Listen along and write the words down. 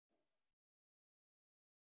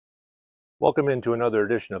Welcome into another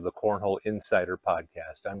edition of the Cornhole Insider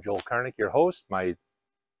Podcast. I'm Joel Karnick, your host. My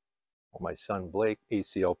son Blake,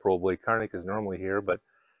 ACL Pro Blake Karnick, is normally here, but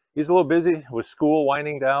he's a little busy with school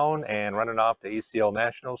winding down and running off to ACL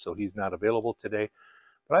National, so he's not available today.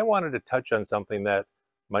 But I wanted to touch on something that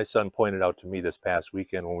my son pointed out to me this past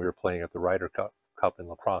weekend when we were playing at the Ryder Cup in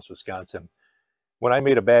La Crosse, Wisconsin. When I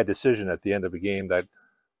made a bad decision at the end of a game that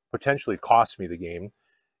potentially cost me the game,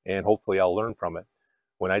 and hopefully I'll learn from it.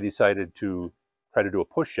 When I decided to try to do a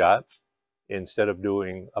push shot instead of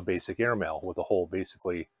doing a basic airmail with the hole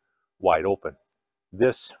basically wide open.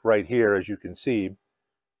 This right here, as you can see,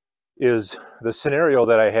 is the scenario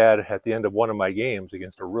that I had at the end of one of my games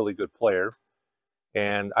against a really good player.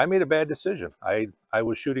 And I made a bad decision. I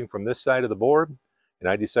was shooting from this side of the board, and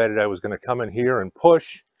I decided I was going to come in here and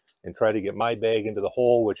push and try to get my bag into the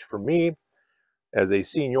hole, which for me, as a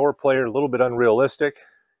senior player, a little bit unrealistic.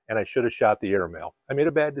 And I should have shot the airmail. I made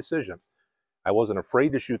a bad decision. I wasn't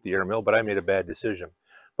afraid to shoot the airmail, but I made a bad decision.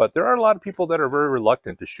 But there are a lot of people that are very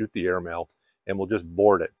reluctant to shoot the airmail and will just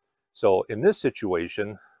board it. So in this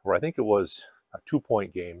situation, where I think it was a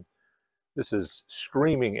 2-point game, this is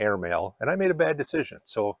screaming airmail, and I made a bad decision.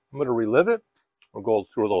 So I'm going to relive it. We'll go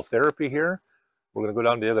through a little therapy here. We're going to go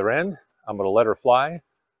down to the other end. I'm going to let her fly.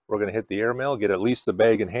 We're going to hit the airmail, get at least the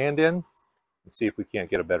bag and hand in, and see if we can't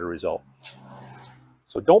get a better result.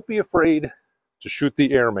 So don't be afraid to shoot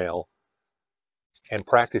the airmail and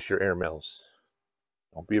practice your airmails.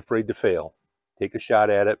 Don't be afraid to fail. Take a shot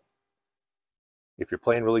at it. If you're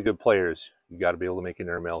playing really good players, you got to be able to make an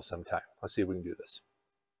airmail sometime. Let's see if we can do this.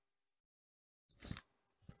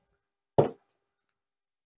 All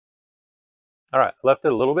right, left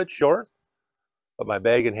it a little bit short, but my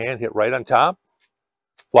bag in hand hit right on top,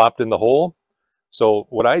 flopped in the hole. So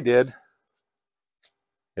what I did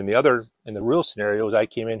in the real scenario is I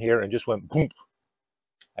came in here and just went boom.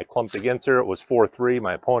 I clumped against her. It was 4-3.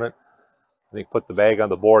 My opponent, I think, put the bag on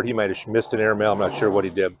the board. He might have missed an airmail. I'm not sure what he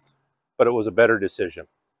did, but it was a better decision.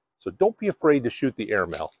 So don't be afraid to shoot the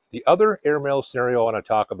airmail. The other airmail scenario I want to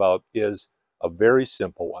talk about is a very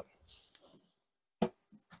simple one.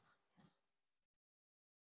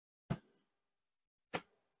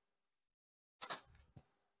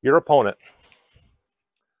 Your opponent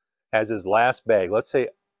has his last bag. Let's say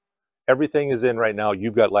everything is in right now.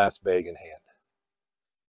 You've got last bag in hand.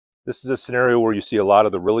 This is a scenario where you see a lot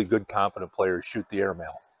of the really good, competent players shoot the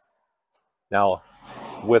airmail. Now,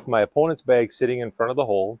 with my opponent's bag sitting in front of the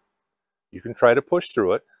hole, you can try to push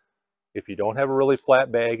through it. If you don't have a really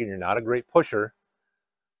flat bag and you're not a great pusher,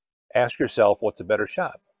 ask yourself, what's a better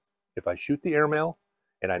shot? If I shoot the airmail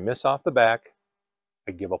and I miss off the back,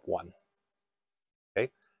 I give up 1.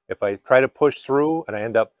 Okay? If I try to push through and I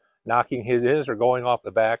end up knocking his or going off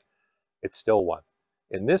the back, it's still 1.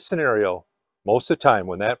 In this scenario, most of the time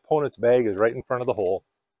when that opponent's bag is right in front of the hole,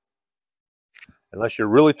 unless you're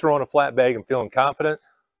really throwing a flat bag and feeling confident,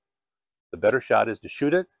 the better shot is to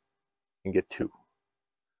shoot it and get 2.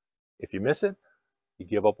 If you miss it, you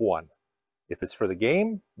give up 1. If it's for the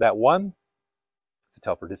game, that 1, it's a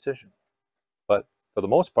tougher decision. But for the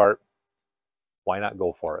most part, why not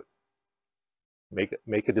go for it?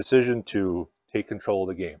 Make a decision to take control of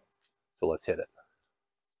the game. So let's hit it.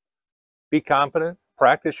 Be confident.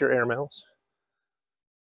 Practice your airmails.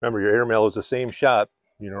 Remember, your airmail is the same shot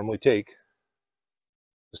you normally take,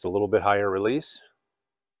 just a little bit higher release.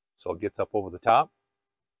 So it gets up over the top,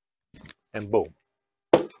 and boom.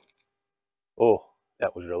 Oh,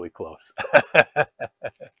 that was really close.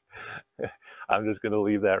 I'm just going to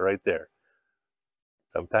leave that right there.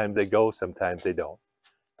 Sometimes they go, sometimes they don't.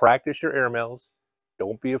 Practice your airmails.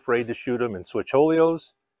 Don't be afraid to shoot them in switch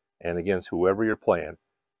holios and against whoever you're playing.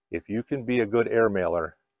 If you can be a good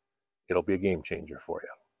airmailer, it'll be a game changer for you.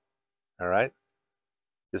 All right?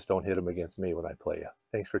 Just don't hit them against me when I play you.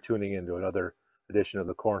 Thanks for tuning in to another edition of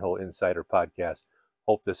the Cornhole Insider Podcast.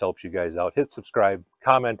 Hope this helps you guys out. Hit subscribe,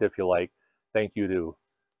 comment if you like. Thank you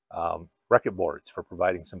to Wreck-It Boards for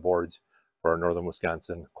providing some boards for our Northern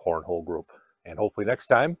Wisconsin Cornhole group. And hopefully next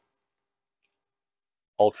time,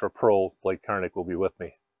 Ultra Pro Blake Karnick will be with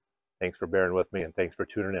me. Thanks for bearing with me, and thanks for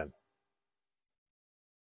tuning in.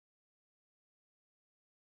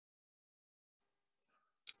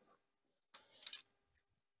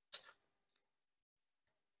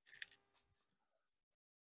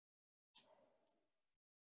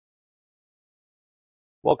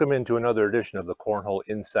 Welcome into another edition of the Cornhole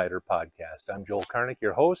Insider Podcast. I'm Joel Karnick,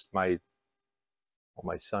 your host. My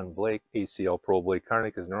son Blake, ACL Pro Blake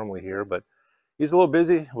Karnick, is normally here, but he's a little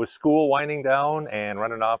busy with school winding down and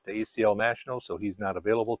running off to ACL National, so he's not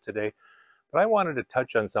available today. But I wanted to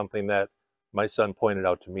touch on something that my son pointed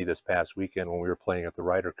out to me this past weekend when we were playing at the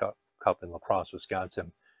Ryder Cup Cup in La Crosse,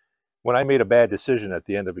 Wisconsin, when I made a bad decision at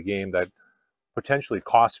the end of a game that potentially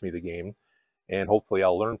cost me the game, and hopefully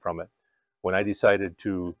I'll learn from it. When I decided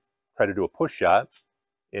to try to do a push shot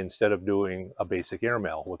instead of doing a basic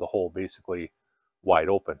airmail with the hole basically wide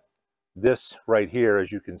open. This right here,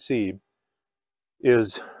 as you can see,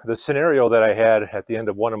 is the scenario that I had at the end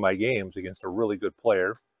of one of my games against a really good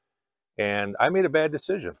player. And I made a bad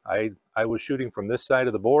decision. I was shooting from this side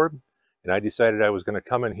of the board, and I decided I was going to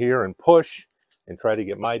come in here and push and try to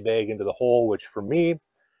get my bag into the hole, which for me,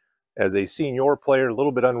 as a senior player, a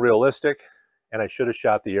little bit unrealistic, and I should have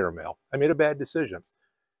shot the airmail. I made a bad decision.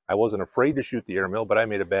 I wasn't afraid to shoot the airmail, but I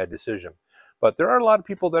made a bad decision. But there are a lot of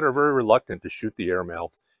people that are very reluctant to shoot the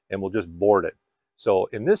airmail and will just board it. So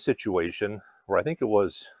in this situation, where I think it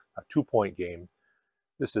was a 2-point game,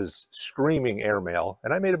 this is screaming airmail,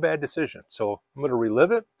 and I made a bad decision. So I'm going to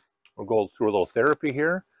relive it. We'll go through a little therapy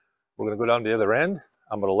here. We're going to go down to the other end.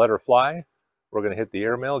 I'm going to let her fly. We're going to hit the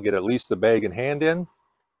airmail, get at least the bag and hand in,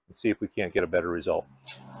 and see if we can't get a better result.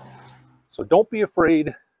 So don't be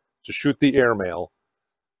afraid to shoot the airmail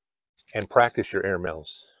and practice your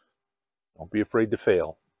airmails. Don't be afraid to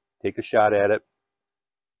fail. Take a shot at it.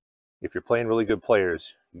 If you're playing really good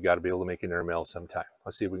players, you got to be able to make an airmail sometime.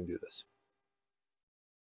 Let's see if we can do this.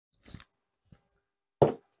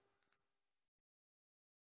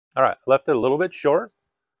 All right, left it a little bit short,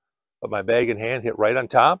 but my bag in hand hit right on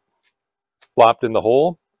top, flopped in the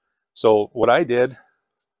hole. So what I did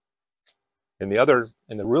in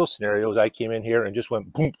the real scenario is I came in here and just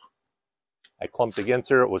went boom. I clumped against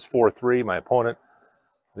her. It was 4-3. My opponent,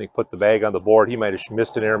 I think, put the bag on the board. He might have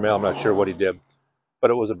missed an airmail. I'm not sure what he did,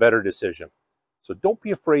 but it was a better decision. So don't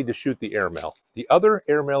be afraid to shoot the airmail. The other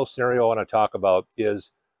airmail scenario I want to talk about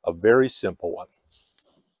is a very simple one.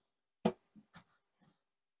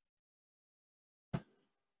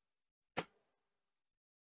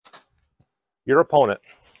 Your opponent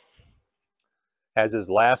has his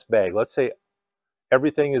last bag. Let's say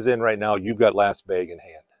everything is in right now. You've got last bag in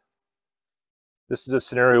hand. This is a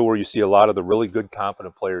scenario where you see a lot of the really good,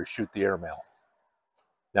 confident players shoot the airmail.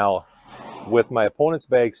 Now, with my opponent's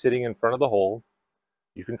bag sitting in front of the hole,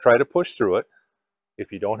 you can try to push through it.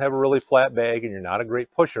 If you don't have a really flat bag and you're not a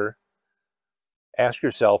great pusher, ask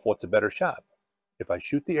yourself, what's a better shot? If I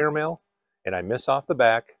shoot the airmail and I miss off the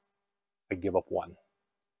back, I give up 1.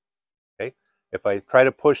 Okay? If I try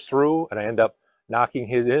to push through and I end up knocking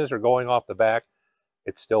his or going off the back,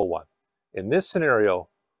 it's still 1. In this scenario,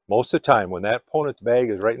 most of the time when that opponent's bag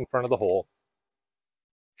is right in front of the hole,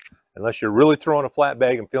 unless you're really throwing a flat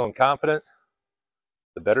bag and feeling confident,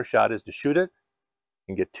 the better shot is to shoot it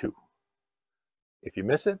and get 2. If you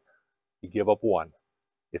miss it, you give up 1.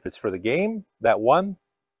 If it's for the game, that 1,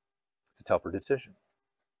 it's a tougher decision.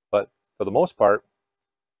 But for the most part,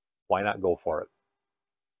 why not go for it?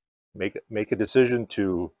 Make a decision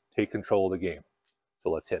to take control of the game. So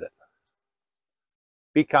let's hit it.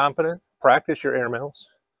 Be confident. Practice your airmails.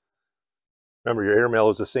 Remember, your airmail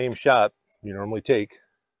is the same shot you normally take,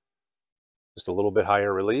 just a little bit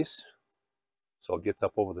higher release. So it gets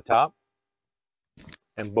up over the top,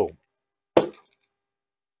 and boom.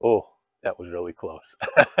 Oh, that was really close.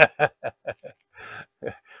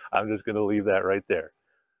 I'm just going to leave that right there.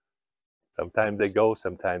 Sometimes they go,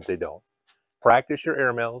 sometimes they don't. Practice your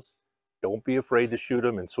airmails. Don't be afraid to shoot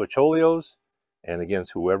them in switch holios and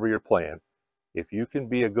against whoever you're playing. If you can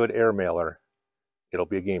be a good airmailer, it'll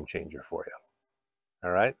be a game changer for you.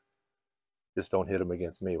 All right? Just don't hit them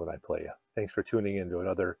against me when I play you. Thanks for tuning in to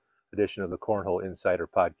another edition of the Cornhole Insider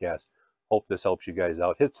Podcast. Hope this helps you guys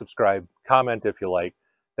out. Hit subscribe, comment if you like.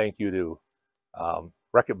 Thank you to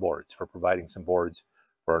Wreck-It Boards for providing some boards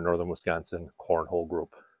for our Northern Wisconsin Cornhole group.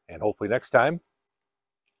 And hopefully next time,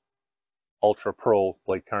 Ultra Pro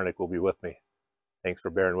Blake Karnick will be with me. Thanks for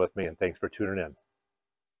bearing with me, and thanks for tuning in.